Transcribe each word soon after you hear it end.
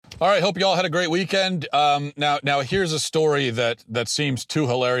All right, hope you all had a great weekend. Now here's a story that seems too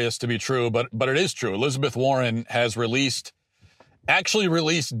hilarious to be true, but it is true. Elizabeth Warren has actually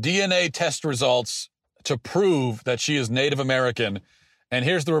released DNA test results to prove that she is Native American. And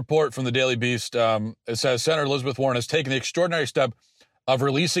here's the report from the Daily Beast. It says Senator Elizabeth Warren has taken the extraordinary step of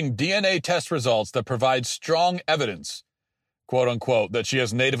releasing DNA test results that provide strong evidence, quote unquote, that she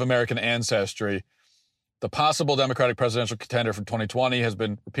has Native American ancestry. The possible Democratic presidential contender from 2020 has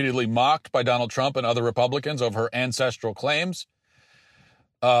been repeatedly mocked by Donald Trump and other Republicans over her ancestral claims.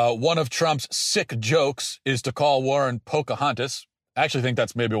 One of Trump's sick jokes is to call Warren Pocahontas. I actually think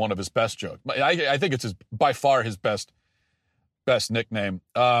that's maybe one of his best jokes. I think it's by far his best nickname.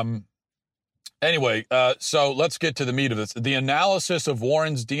 Anyway, so let's get to the meat of this. The analysis of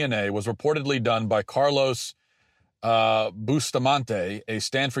Warren's DNA was reportedly done by Carlos Bustamante, a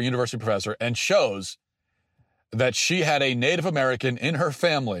Stanford University professor, and shows that she had a Native American in her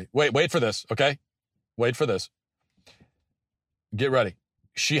family. Wait for this, okay? Wait for this. Get ready.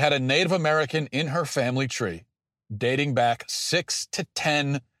 She had a Native American in her family tree dating back 6 to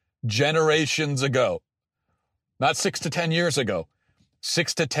 10 generations ago. Not 6 to 10 years ago.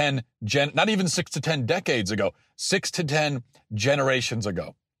 6 to 10, not even 6 to 10 decades ago. 6 to 10 generations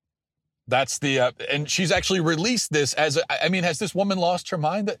ago. That's and she's actually released this has this woman lost her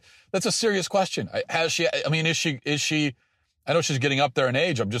mind? That's a serious question. Has she, is she, I know she's getting up there in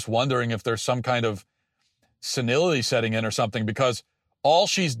age. I'm just wondering if there's some kind of senility setting in or something, because all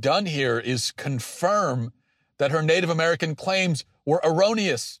she's done here is confirm that her Native American claims were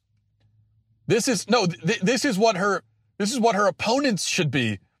erroneous. This is what her opponents should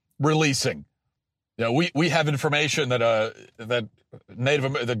be releasing. You know, we have information that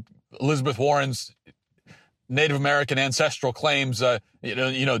Elizabeth Warren's Native American ancestral claims,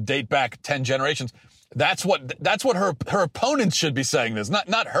 date back 10 generations. That's what her opponents should be saying this,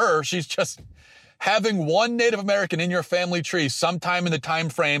 not her. She's just having one Native American in your family tree sometime in the time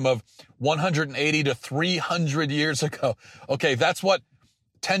frame of 180 to 300 years ago. Okay, that's what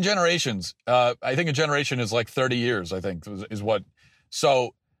 10 generations. I think a generation is like 30 years, I think is what.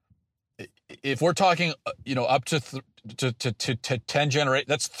 So if we're talking, up to 10 generations,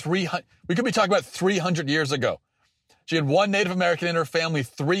 that's 300. We could be talking about 300 years ago. She had one Native American in her family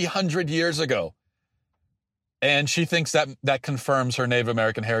 300 years ago. And she thinks that confirms her Native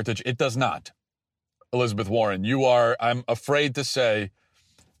American heritage. It does not. Elizabeth Warren, I'm afraid to say,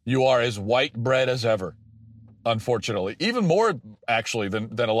 you are as white bread as ever, unfortunately. Even more, actually,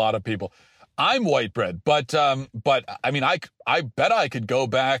 than a lot of people. I'm white bread, but I bet I could go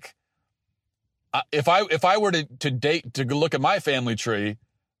back. If I were to look at my family tree,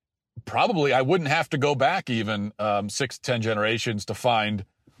 probably I wouldn't have to go back even 6 to 10 generations to find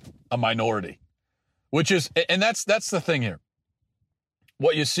a minority, and that's the thing here.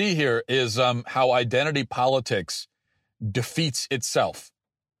 What you see here is how identity politics defeats itself.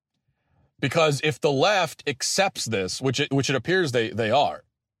 Because if the left accepts this, which it appears they are,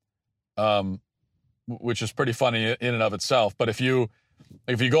 which is pretty funny in and of itself, but if you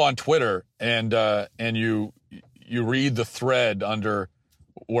go on Twitter and you read the thread under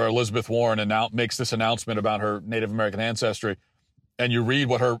where Elizabeth Warren makes this announcement about her Native American ancestry, and you read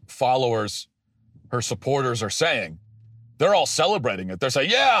what her followers, her supporters are saying, they're all celebrating it. They're saying,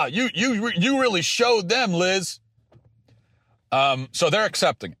 "Yeah, you really showed them, Liz." So they're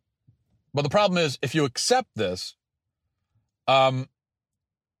accepting it. But the problem is, if you accept this,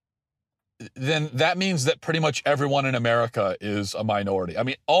 then that means that pretty much everyone in America is a minority. I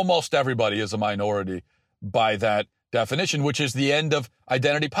mean, almost everybody is a minority by that definition, which is the end of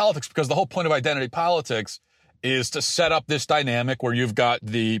identity politics, because the whole point of identity politics is to set up this dynamic where you've got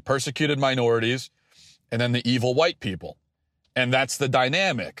the persecuted minorities and then the evil white people. And that's the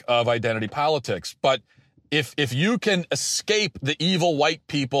dynamic of identity politics. But if you can escape the evil white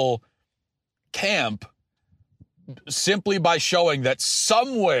people camp simply by showing that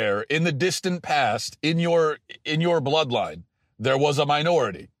somewhere in the distant past in your bloodline there was a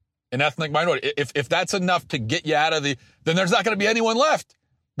minority, an ethnic minority, if that's enough to get you out of then there's not going to be anyone left.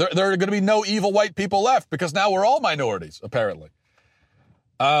 There are going to be no evil white people left, because now we're all minorities, apparently.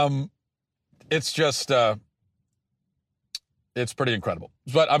 It's just it's pretty incredible.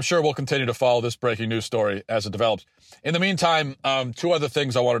 But I'm sure we'll continue to follow this breaking news story as it develops. In the meantime, 2 other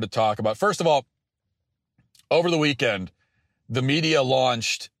things I wanted to talk about. First of all, over the weekend, the media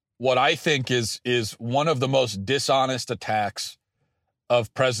launched what I think is one of the most dishonest attacks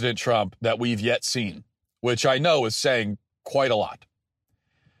of President Trump that we've yet seen, which I know is saying quite a lot.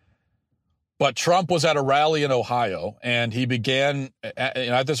 But Trump was at a rally in Ohio, and he began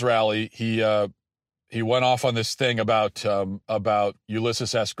at this rally. He he went off on this thing about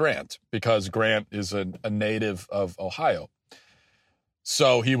Ulysses S. Grant, because Grant is a native of Ohio.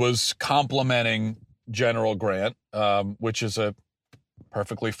 So he was complimenting General Grant, which is a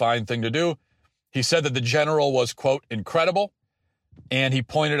perfectly fine thing to do. He said that the general was, quote, incredible. And he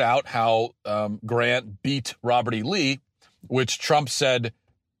pointed out how Grant beat Robert E. Lee, which Trump said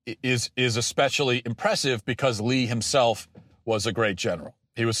is especially impressive because Lee himself was a great general.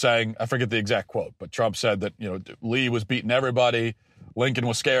 He was saying, I forget the exact quote, but Trump said that, Lee was beating everybody. Lincoln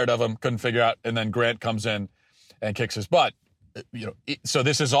was scared of him, couldn't figure out. And then Grant comes in and kicks his butt. So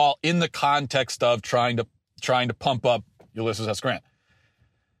this is all in the context of trying to pump up Ulysses S. Grant.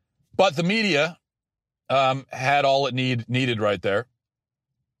 But the media had all it needed right there.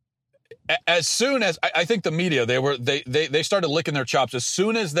 As soon as I think the media, they started licking their chops as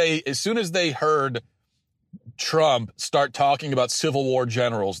soon as they heard Trump start talking about Civil War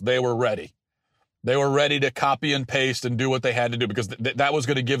generals. They were ready. They were ready to copy and paste and do what they had to do, because that was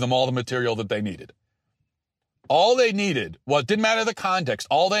going to give them all the material that they needed. All they needed, it didn't matter the context.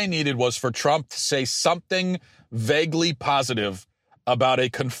 All they needed was for Trump to say something vaguely positive about a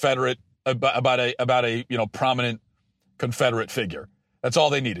Confederate, about a prominent Confederate figure. That's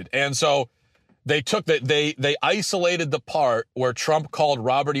all they needed. And so they took that, they isolated the part where Trump called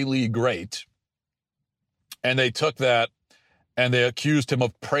Robert E. Lee great. And they took that and they accused him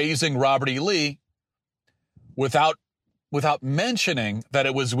of praising Robert E. Lee without mentioning that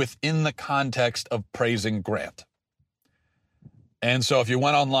it was within the context of praising Grant. And so if you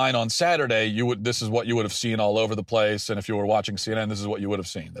went online on Saturday, this is what you would have seen all over the place. And if you were watching CNN, this is what you would have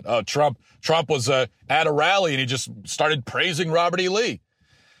seen. That, Trump was at a rally and he just started praising Robert E. Lee.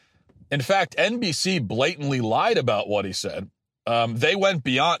 In fact, NBC blatantly lied about what he said. They went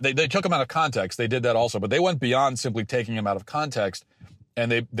beyond, they took him out of context. They did that also, but they went beyond simply taking him out of context,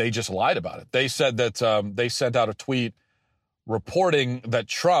 and they just lied about it. They said that they sent out a tweet reporting that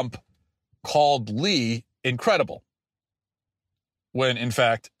Trump called Lee incredible, when in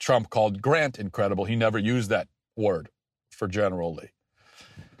fact Trump called Grant incredible. He never used that word for General Lee.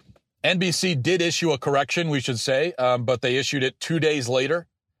 NBC did issue a correction, we should say, but they issued it 2 days later.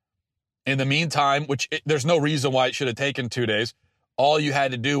 In the meantime, there's no reason why it should have taken 2 days. All you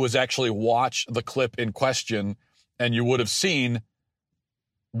had to do was actually watch the clip in question, and you would have seen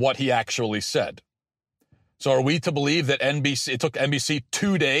what he actually said. So are we to believe that it took NBC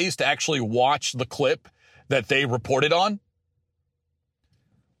 2 days to actually watch the clip that they reported on?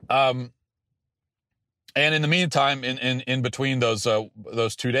 And in the meantime, in between those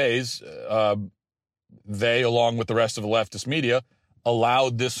 2 days, they, along with the rest of the leftist media,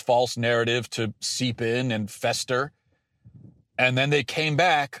 allowed this false narrative to seep in and fester. And then they came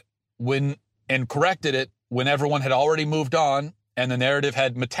back and corrected it when everyone had already moved on and the narrative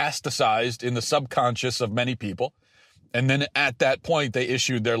had metastasized in the subconscious of many people. And then at that point, they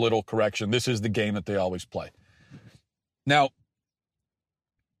issued their little correction. This is the game that they always play. Now,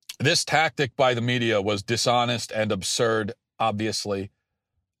 this tactic by the media was dishonest and absurd, obviously.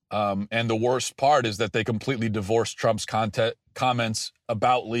 And the worst part is that they completely divorced Trump's comments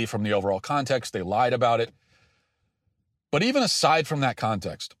about Lee from the overall context. They lied about it. But even aside from that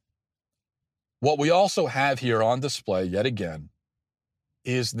context, what we also have here on display yet again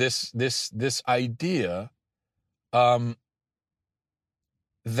is this idea that,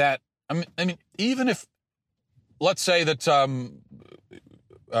 I mean, even if, let's say that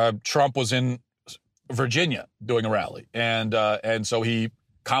Trump was in Virginia doing a rally, and so he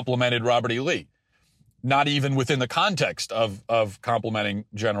complimented Robert E. Lee, not even within the context of complimenting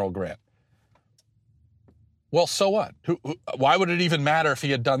General Grant. Well, so what? Why would it even matter if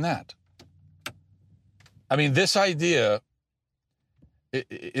he had done that? I mean, this idea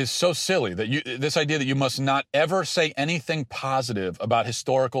is so silly, this idea that you must not ever say anything positive about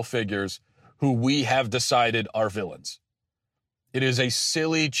historical figures who we have decided are villains. It is a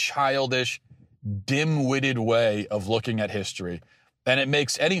silly, childish, dim-witted way of looking at history. And it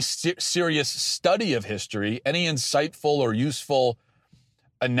makes any serious study of history, any insightful or useful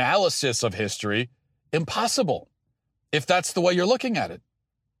analysis of history, impossible if that's the way you're looking at it.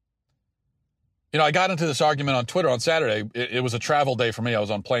 I got into this argument on Twitter on Saturday. It was a travel day for me. I was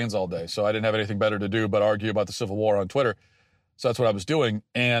on planes all day, so I didn't have anything better to do but argue about the Civil War on Twitter. So that's what I was doing.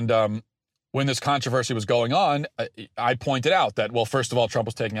 And when this controversy was going on, I pointed out that, well, first of all, Trump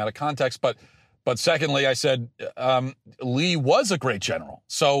was taken out of context, but secondly, I said Lee was a great general.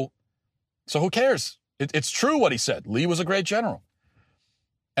 So who cares? It's true what he said. Lee was a great general.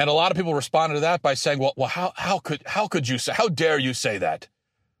 And a lot of people responded to that by saying, well, how could you say, how dare you say that?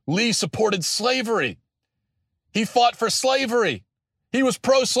 Lee supported slavery. He fought for slavery. He was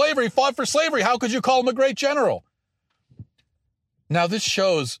pro-slavery, fought for slavery. How could you call him a great general? Now, this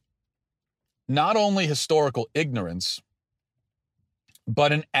shows not only historical ignorance,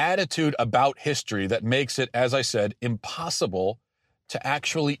 but an attitude about history that makes it, as I said, impossible to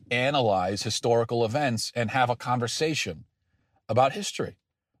actually analyze historical events and have a conversation about history.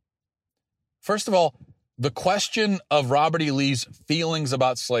 First of all, the question of Robert E. Lee's feelings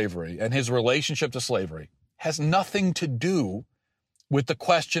about slavery and his relationship to slavery has nothing to do with the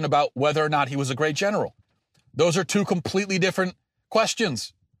question about whether or not he was a great general. Those are two completely different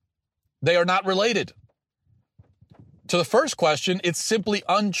questions. They are not related. To the first question, it's simply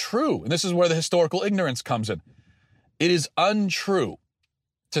untrue. And this is where the historical ignorance comes in. It is untrue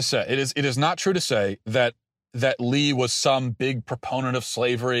to say, it is not true to say that Lee was some big proponent of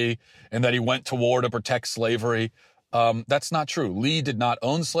slavery and that he went to war to protect slavery. That's not true. Lee did not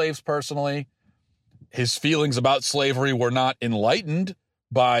own slaves personally. His feelings about slavery were not enlightened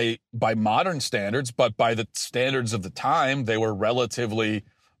by modern standards, but by the standards of the time, they were relatively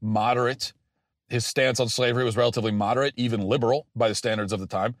moderate. His stance on slavery was relatively moderate, even liberal by the standards of the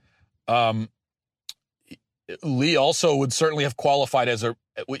time. Lee also would certainly have qualified as if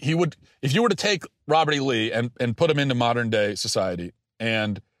you were to take Robert E. Lee and put him into modern day society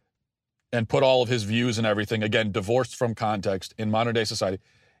and put all of his views and everything, again, divorced from context in modern day society,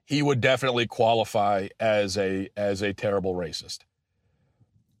 he would definitely qualify as a terrible racist.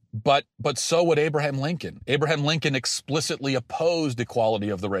 But so would Abraham Lincoln. Abraham Lincoln explicitly opposed equality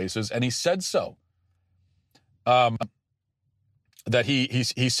of the races, and he said so. That he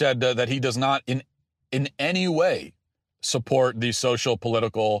said that he does not in any way support the social,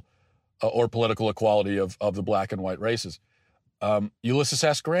 political, or political equality of the black and white races. Ulysses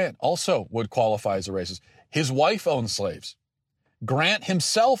S. Grant also would qualify as a racist. His wife owned slaves. Grant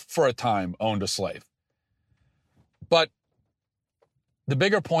himself, for a time, owned a slave. But the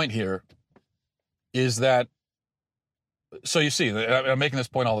bigger point here is that, so you see, I'm making this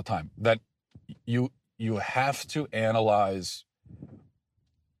point all the time, that you have to analyze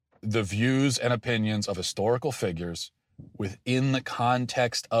the views and opinions of historical figures within the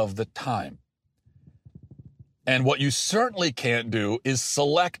context of the time. And what you certainly can't do is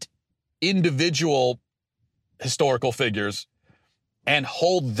select individual historical figures and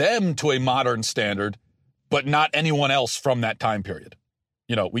hold them to a modern standard, but not anyone else from that time period.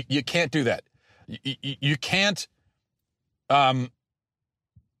 You can't do that. You can't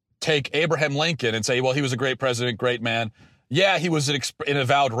take Abraham Lincoln and say, well, he was a great president, great man. Yeah, he was an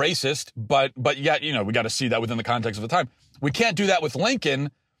avowed racist, but yeah, we got to see that within the context of the time. We can't do that with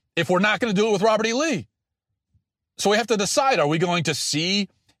Lincoln if we're not going to do it with Robert E. Lee. So we have to decide, are we going to see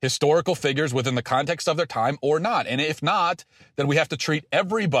historical figures within the context of their time or not? And if not, then we have to treat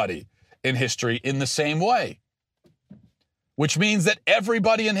everybody in history in the same way. Which means that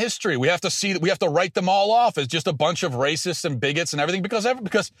everybody in history, we have to write them all off as just a bunch of racists and bigots and everything. Because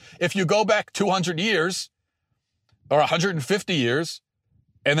if you go back 200 years or 150 years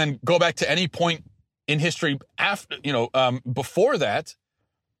and then go back to any point in history after, before that,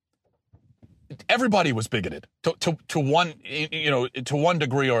 everybody was bigoted to one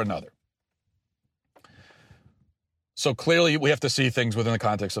degree or another. So clearly we have to see things within the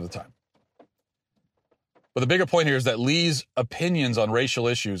context of the time. But the bigger point here is that Lee's opinions on racial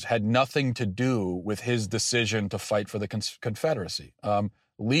issues had nothing to do with his decision to fight for the Confederacy.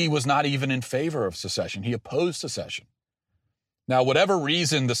 Lee was not even in favor of secession. He opposed secession. Now, whatever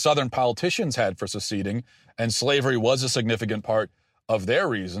reason the Southern politicians had for seceding, and slavery was a significant part of their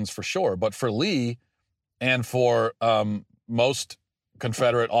reasons for sure, but for Lee and for most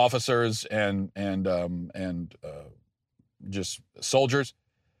Confederate officers and just soldiers,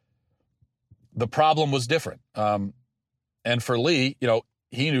 the problem was different. And for Lee,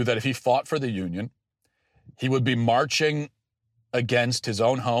 he knew that if he fought for the Union, he would be marching against his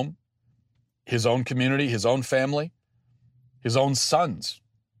own home, his own community, his own family, his own sons.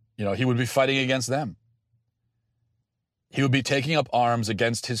 He would be fighting against them. He would be taking up arms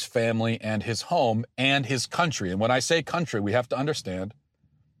against his family and his home and his country. And when I say country, we have to understand,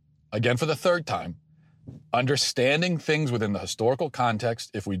 again for the third time, understanding things within the historical context.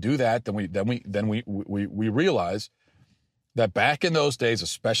 If we do that, then we realize that back in those days,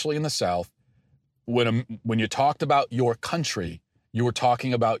 especially in the South, when you talked about your country, you were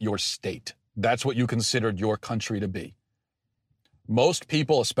talking about your state. That's what you considered your country to be. Most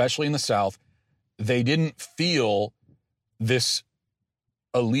people, especially in the South, they didn't feel this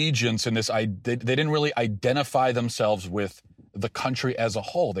allegiance and they didn't really identify themselves with the country as a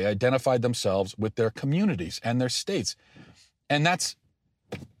whole. They identified themselves with their communities and their states. And that's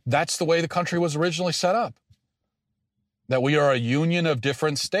the way the country was originally set up. that we are a union of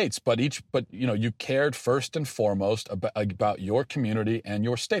different states, but you cared first and foremost about your community and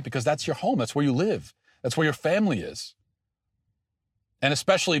your state, because that's your home. That's where you live. That's where your family is. And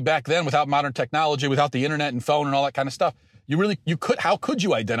especially back then, without modern technology, without the internet and phone and all that kind of stuff, how could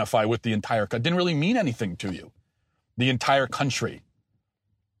you identify with the entire country? It didn't really mean anything to you. The entire country.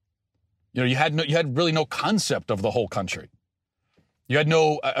 You had really no concept of the whole country. You had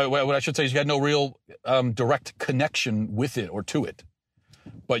no, what I should say is you had no real direct connection with it or to it.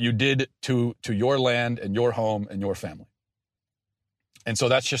 But you did to your land and your home and your family. And so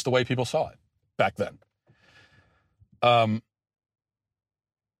that's just the way people saw it back then.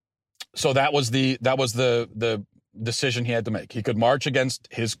 So that was the decision he had to make. He could march against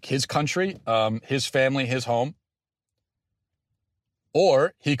his country, his family, his home,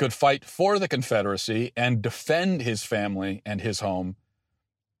 or he could fight for the Confederacy and defend his family and his home,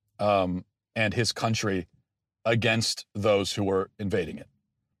 and his country against those who were invading it.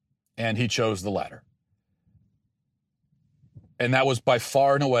 And he chose the latter. And that was by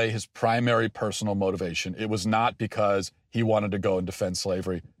far and away his primary personal motivation. It was not because he wanted to go and defend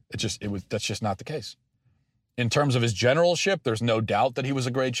slavery. That's just not the case. In terms of his generalship, there's no doubt that he was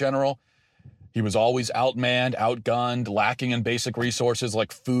a great general. He was always outmanned, outgunned, lacking in basic resources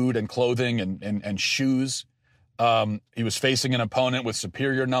like food and clothing and shoes. He was facing an opponent with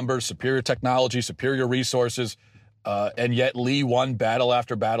superior numbers, superior technology, superior resources, and yet Lee won battle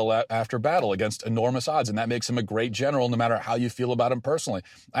after battle after battle against enormous odds, and that makes him a great general no matter how you feel about him personally.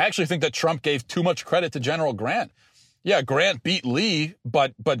 I actually think that Trump gave too much credit to General Grant. Yeah, Grant beat Lee,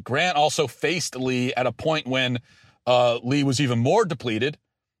 but Grant also faced Lee at a point when Lee was even more depleted,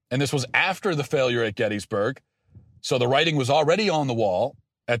 and this was after the failure at Gettysburg. So the writing was already on the wall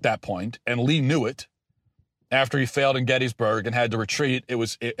at that point, and Lee knew it. After he failed in Gettysburg and had to retreat, it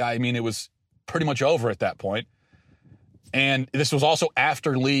was pretty much over at that point. And this was also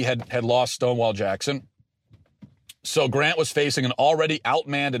after Lee had lost Stonewall Jackson. So Grant was facing an already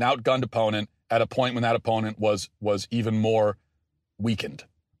outmanned and outgunned opponent at a point when that opponent was even more weakened.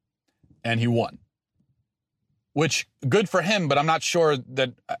 And he won. Which, good for him, but I'm not sure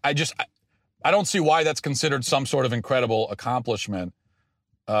that I don't see why that's considered some sort of incredible accomplishment.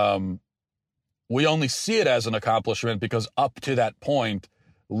 We only see it as an accomplishment because up to that point,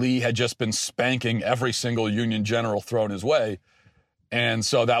 Lee had just been spanking every single Union general thrown his way. And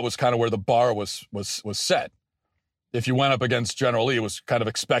so that was kind of where the bar was set. If you went up against General Lee, it was kind of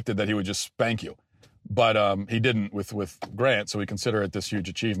expected that he would just spank you. But he didn't with Grant, so we consider it this huge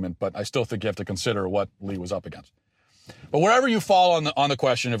achievement. But I still think you have to consider what Lee was up against. But wherever you fall on the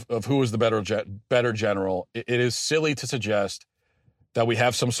question of who is the better general, it is silly to suggest that we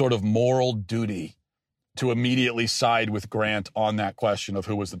have some sort of moral duty to immediately side with Grant on that question of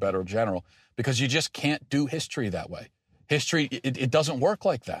who was the better general, because you just can't do history that way. History, it doesn't work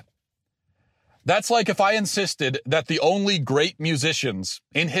like that. That's like if I insisted that the only great musicians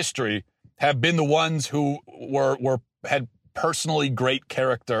in history have been the ones who had personally great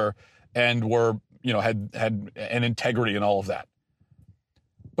character and had an integrity and all of that.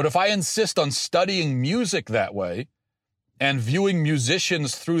 But if I insist on studying music that way and viewing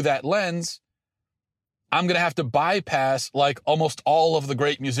musicians through that lens, I'm going to have to bypass like almost all of the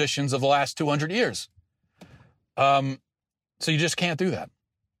great musicians of the last 200 years. So you just can't do that.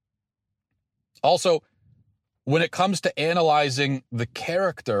 Also, when it comes to analyzing the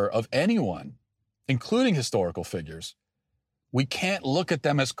character of anyone, including historical figures, we can't look at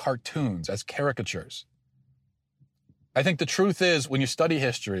them as cartoons, as caricatures. I think the truth is, when you study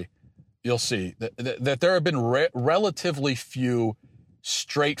history, you'll see that there have been relatively few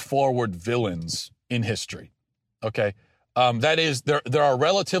straightforward villains in history. Okay? That is, there are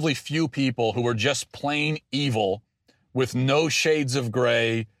relatively few people who are just plain evil with no shades of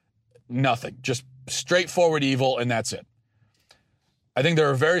gray, nothing, just straightforward evil, and that's it. I think there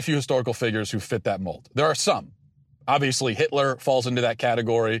are very few historical figures who fit that mold. There are some. Obviously, Hitler falls into that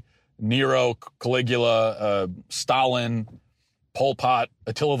category. Nero, Caligula, Stalin, Pol Pot,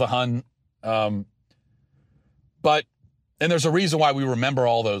 Attila the Hun. And there's a reason why we remember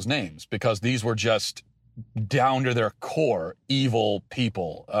all those names, because these were just down to their core evil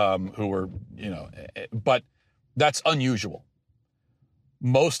people who were, but that's unusual.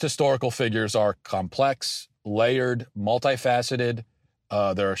 Most historical figures are complex, layered, multifaceted.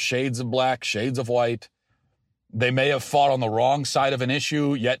 There are shades of black, shades of white. They may have fought on the wrong side of an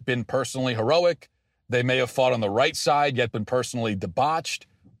issue, yet been personally heroic. They may have fought on the right side, yet been personally debauched.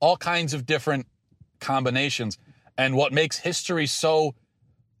 All kinds of different combinations. And what makes history so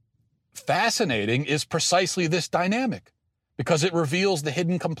fascinating is precisely this dynamic, because it reveals the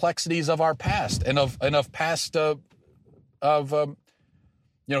hidden complexities of our past and of past of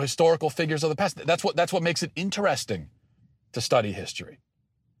historical figures of the past. That's what makes it interesting to study history.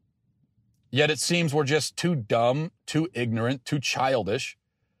 Yet it seems we're just too dumb, too ignorant, too childish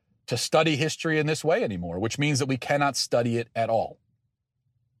to study history in this way anymore, which means that we cannot study it at all.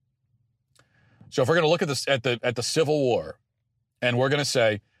 So if we're going to look at this at the Civil War, and we're going to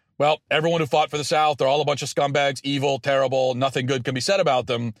say, well, everyone who fought for the South, they're all a bunch of scumbags, evil, terrible, nothing good can be said about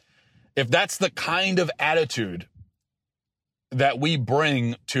them. If that's the kind of attitude that we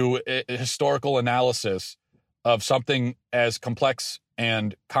bring to a historical analysis of something as complex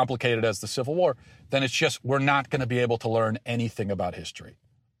and complicated as the Civil War, then it's just, we're not going to be able to learn anything about history.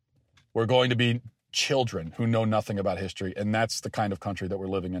 We're going to be children who know nothing about history, and that's the kind of country that we're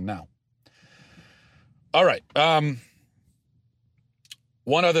living in now. All right.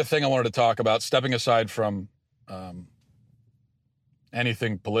 One other thing I wanted to talk about, stepping aside from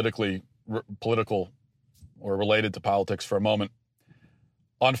anything political or related to politics for a moment.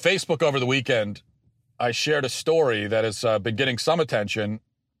 On Facebook over the weekend, I shared a story that has been getting some attention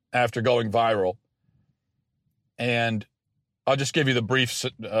after going viral. And I'll just give you the brief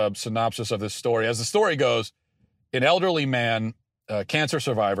synopsis of this story. As the story goes, an elderly man, cancer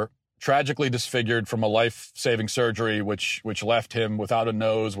survivor, tragically disfigured from a life-saving surgery, which left him without a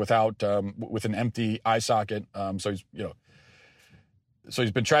nose, with an empty eye socket. So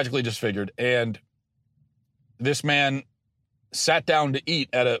he's been tragically disfigured. And this man sat down to eat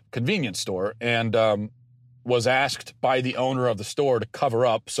at a convenience store and was asked by the owner of the store to cover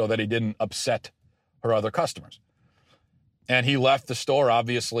up so that he didn't upset her other customers. And he left the store,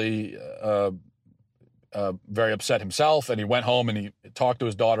 obviously very upset himself, and he went home and he talked to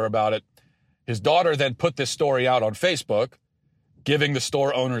his daughter about it. His daughter then put this story out on Facebook, giving the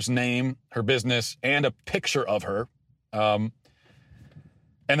store owner's name, her business, and a picture of her. And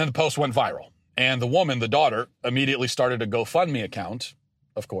then the post went viral. And the woman, the daughter, immediately started a GoFundMe account,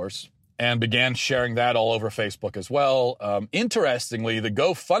 of course, and began sharing that all over Facebook as well. Interestingly, the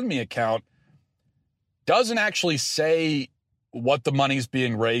GoFundMe account doesn't actually say what the money's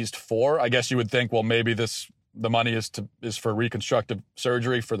being raised for. I guess you would think, well, maybe the money is for reconstructive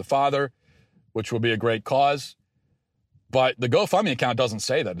surgery for the father, which would be a great cause. But the GoFundMe account doesn't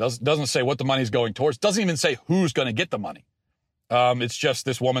say that. It doesn't say what the money's going towards. It doesn't even say who's going to get the money. It's just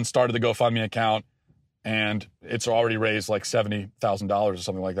this woman started the GoFundMe account, and it's already raised like $70,000 or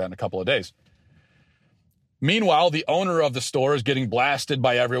something like that in a couple of days. Meanwhile, the owner of the store is getting blasted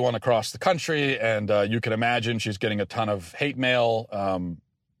by everyone across the country, and you can imagine she's getting a ton of hate mail,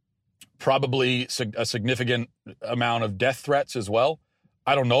 probably a significant amount of death threats as well.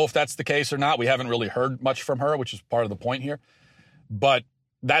 I don't know if that's the case or not. We haven't really heard much from her, which is part of the point here. But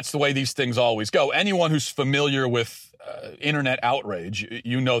that's the way these things always go. Anyone who's familiar with internet outrage,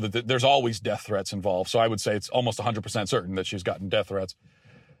 you know that there's always death threats involved. So I would say it's almost 100% certain that she's gotten death threats.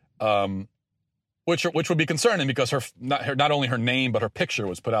 Which would be concerning because not only her name, but her picture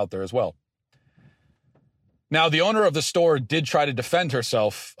was put out there as well. Now, the owner of the store did try to defend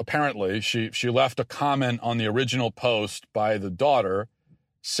herself, apparently. She left a comment on the original post by the daughter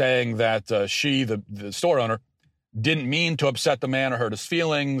saying that she, the store owner, didn't mean to upset the man or hurt his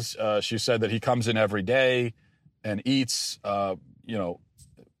feelings. She said that he comes in every day and eats,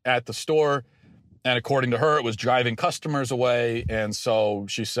 at the store. And according to her, it was driving customers away. And so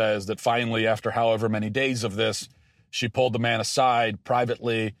she says that finally, after however many days of this, she pulled the man aside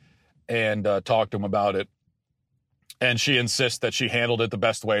privately and talked to him about it. And she insists that she handled it the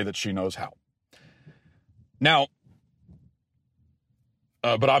best way that she knows how. Now,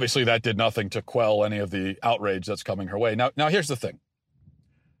 but obviously that did nothing to quell any of the outrage that's coming her way. Now here's the thing.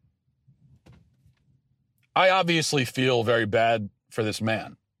 I obviously feel very bad for this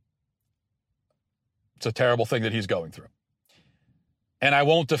man. It's a terrible thing that he's going through. And I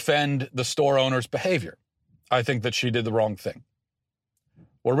won't defend the store owner's behavior. I think that she did the wrong thing.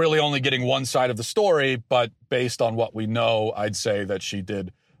 We're really only getting one side of the story, but based on what we know, I'd say that she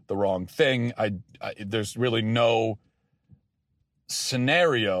did the wrong thing. There's really no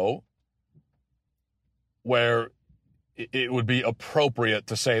scenario where it would be appropriate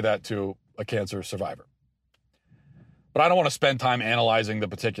to say that to a cancer survivor. But I don't want to spend time analyzing the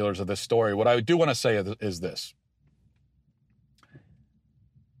particulars of this story. What I do want to say is this.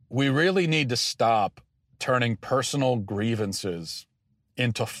 We really need to stop turning personal grievances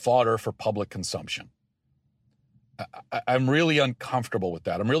into fodder for public consumption. I'm really uncomfortable with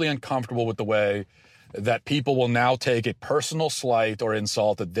that. I'm really uncomfortable with the way that people will now take a personal slight or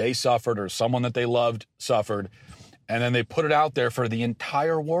insult that they suffered or someone that they loved suffered, and then they put it out there for the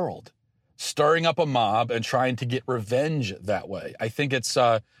entire world, stirring up a mob and trying to get revenge that way. I think it's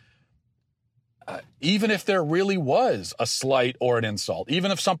even if there really was a slight or an insult,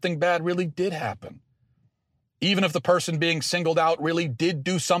 even if something bad really did happen, even if the person being singled out really did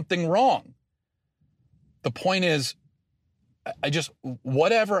do something wrong. The point is,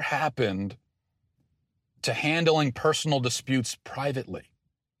 whatever happened to handling personal disputes privately?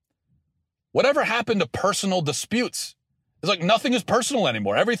 Whatever happened to personal disputes? It's like nothing is personal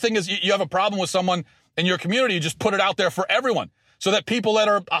anymore. Everything is, you have a problem with someone in your community, you just put it out there for everyone so that people that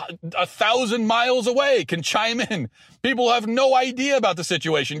are 1,000 miles away can chime in. People have no idea about the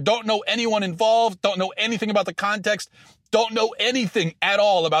situation, don't know anyone involved, don't know anything about the context, don't know anything at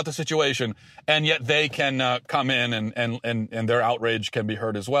all about the situation, and yet they can come in and their outrage can be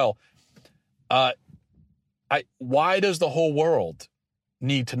heard as well. Why does the whole world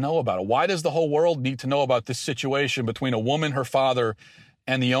need to know about it? Why does the whole world need to know about this situation between a woman, her father,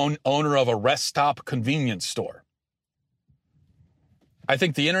 and the owner of a rest stop convenience store? I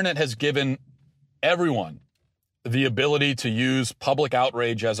think the internet has given everyone the ability to use public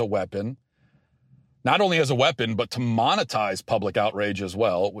outrage as a weapon, not only as a weapon, but to monetize public outrage as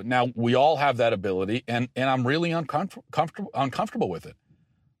well. Now, we all have that ability, and I'm really uncomfortable with it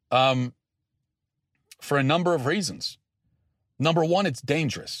for a number of reasons. Number one, it's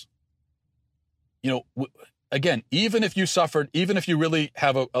dangerous. Again, even if you really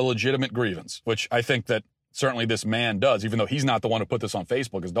have a legitimate grievance, which I think that certainly this man does, even though he's not the one who put this on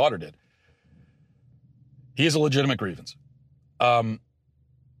Facebook, his daughter did. He has a legitimate grievance. Even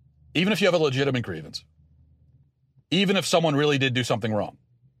if you have a legitimate grievance, even if someone really did do something wrong,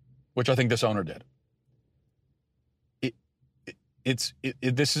 which I think this owner did, it's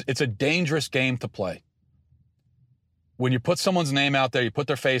a dangerous game to play. When you put someone's name out there, you put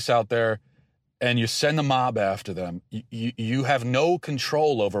their face out there, and you send the mob after them, you have no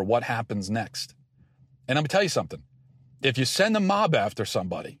control over what happens next. And I'm going to tell you something. If you send the mob after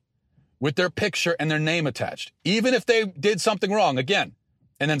somebody with their picture and their name attached, even if they did something wrong, again,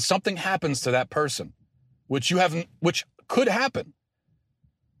 and then something happens to that person, which could happen.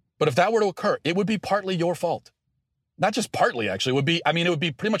 But if that were to occur, it would be partly your fault. Not just partly, actually. It would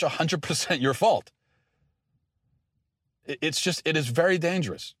be pretty much 100% your fault. It is very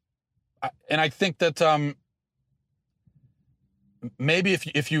dangerous. And I think that maybe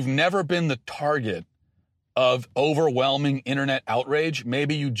if you've never been the target of overwhelming internet outrage,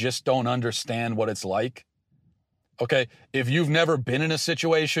 maybe you just don't understand what it's like. Okay, if you've never been in a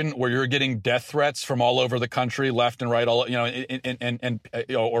situation where you're getting death threats from all over the country, left and right,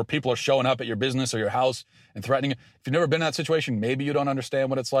 or people are showing up at your business or your house and threatening you. If you've never been in that situation, maybe you don't understand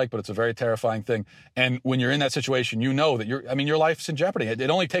what it's like, but it's a very terrifying thing. And when you're in that situation, you know that your life's in jeopardy. It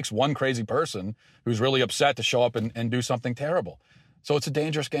only takes one crazy person who's really upset to show up and do something terrible. So it's a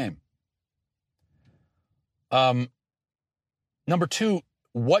dangerous game. Number two,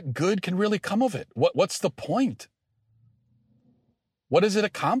 what good can really come of it? What's the point? What does it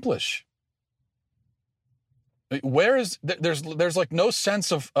accomplish? There's like no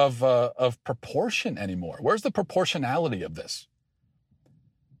sense of proportion anymore. Where's the proportionality of this?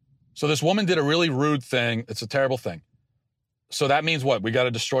 So this woman did a really rude thing. It's a terrible thing. So that means what? We got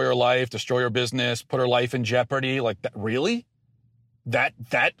to destroy her life, destroy her business, put her life in jeopardy. Like that? Really? That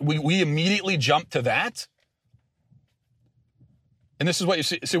we immediately jump to that? And this is what you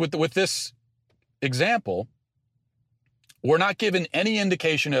see with this example. We're not given any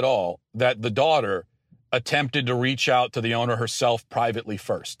indication at all that the daughter attempted to reach out to the owner herself privately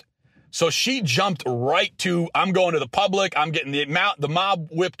first. So she jumped right to, I'm going to the public, I'm getting the mob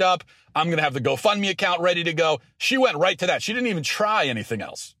whipped up, I'm going to have the GoFundMe account ready to go. She went right to that. She didn't even try anything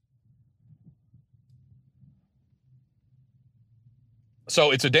else. So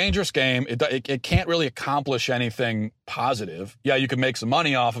it's a dangerous game. It can't really accomplish anything positive. Yeah, you could make some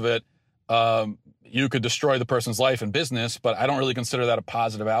money off of it. You could destroy the person's life and business, but I don't really consider that a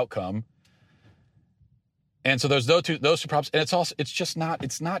positive outcome. And so there's those two problems. And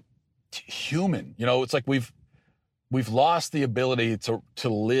it's not human. It's like we've lost the ability to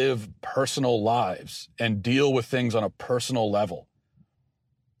live personal lives and deal with things on a personal level.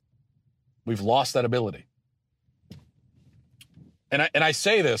 We've lost that ability. And I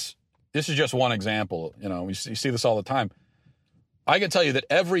say this is just one example. You see this all the time. I can tell you that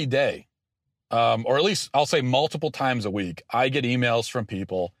every day, or at least I'll say multiple times a week, I get emails from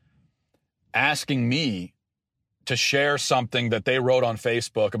people asking me to share something that they wrote on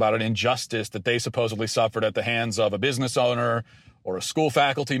Facebook about an injustice that they supposedly suffered at the hands of a business owner or a school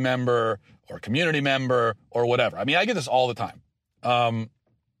faculty member or a community member or whatever. I mean, I get this all the time.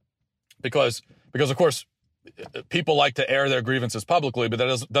 Because of course, people like to air their grievances publicly, but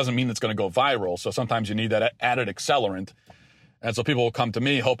that doesn't mean it's going to go viral. So sometimes you need that added accelerant. And so people will come to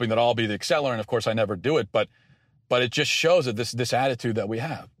me hoping that I'll be the accelerant. Of course, I never do it, but it just shows that this attitude that we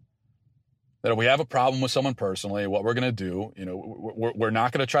have. That if we have a problem with someone personally, what we're going to do, we're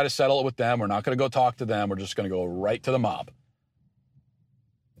not going to try to settle it with them. We're not going to go talk to them. We're just going to go right to the mob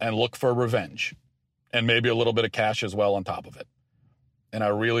and look for revenge and maybe a little bit of cash as well on top of it. And I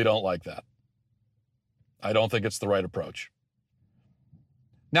really don't like that. I don't think it's the right approach.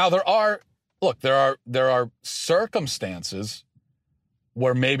 Now, there are circumstances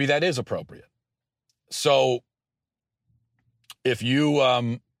where maybe that is appropriate. So if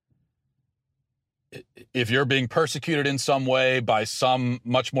you're being persecuted in some way by some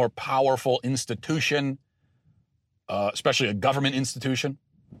much more powerful institution, especially a government institution,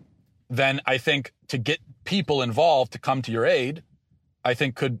 then I think to get people involved to come to your aid, I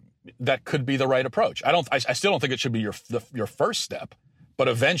think that could be the right approach. I still don't think it should be your first step, but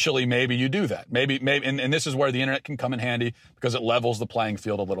eventually maybe you do that. Maybe, and this is where the internet can come in handy because it levels the playing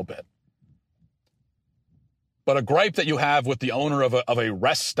field a little bit. But a gripe that you have with the owner of a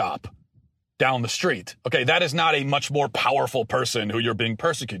rest stop down the street, okay, that is not a much more powerful person who you're being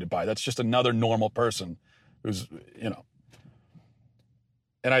persecuted by. That's just another normal person who's,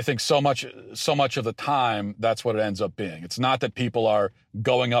 And I think so much of the time, that's what it ends up being. It's not that people are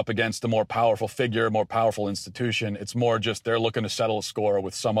going up against a more powerful figure, more powerful institution. It's more just they're looking to settle a score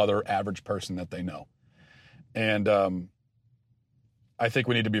with some other average person that they know. And I think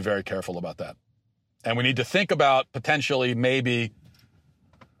we need to be very careful about that. And we need to think about potentially maybe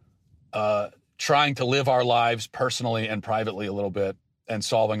trying to live our lives personally and privately a little bit and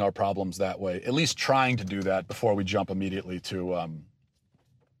solving our problems that way. At least trying to do that before we jump immediately to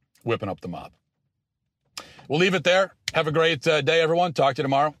whipping up the mob. We'll leave it there. Have a great day, everyone. Talk to you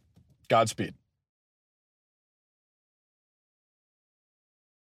tomorrow. Godspeed.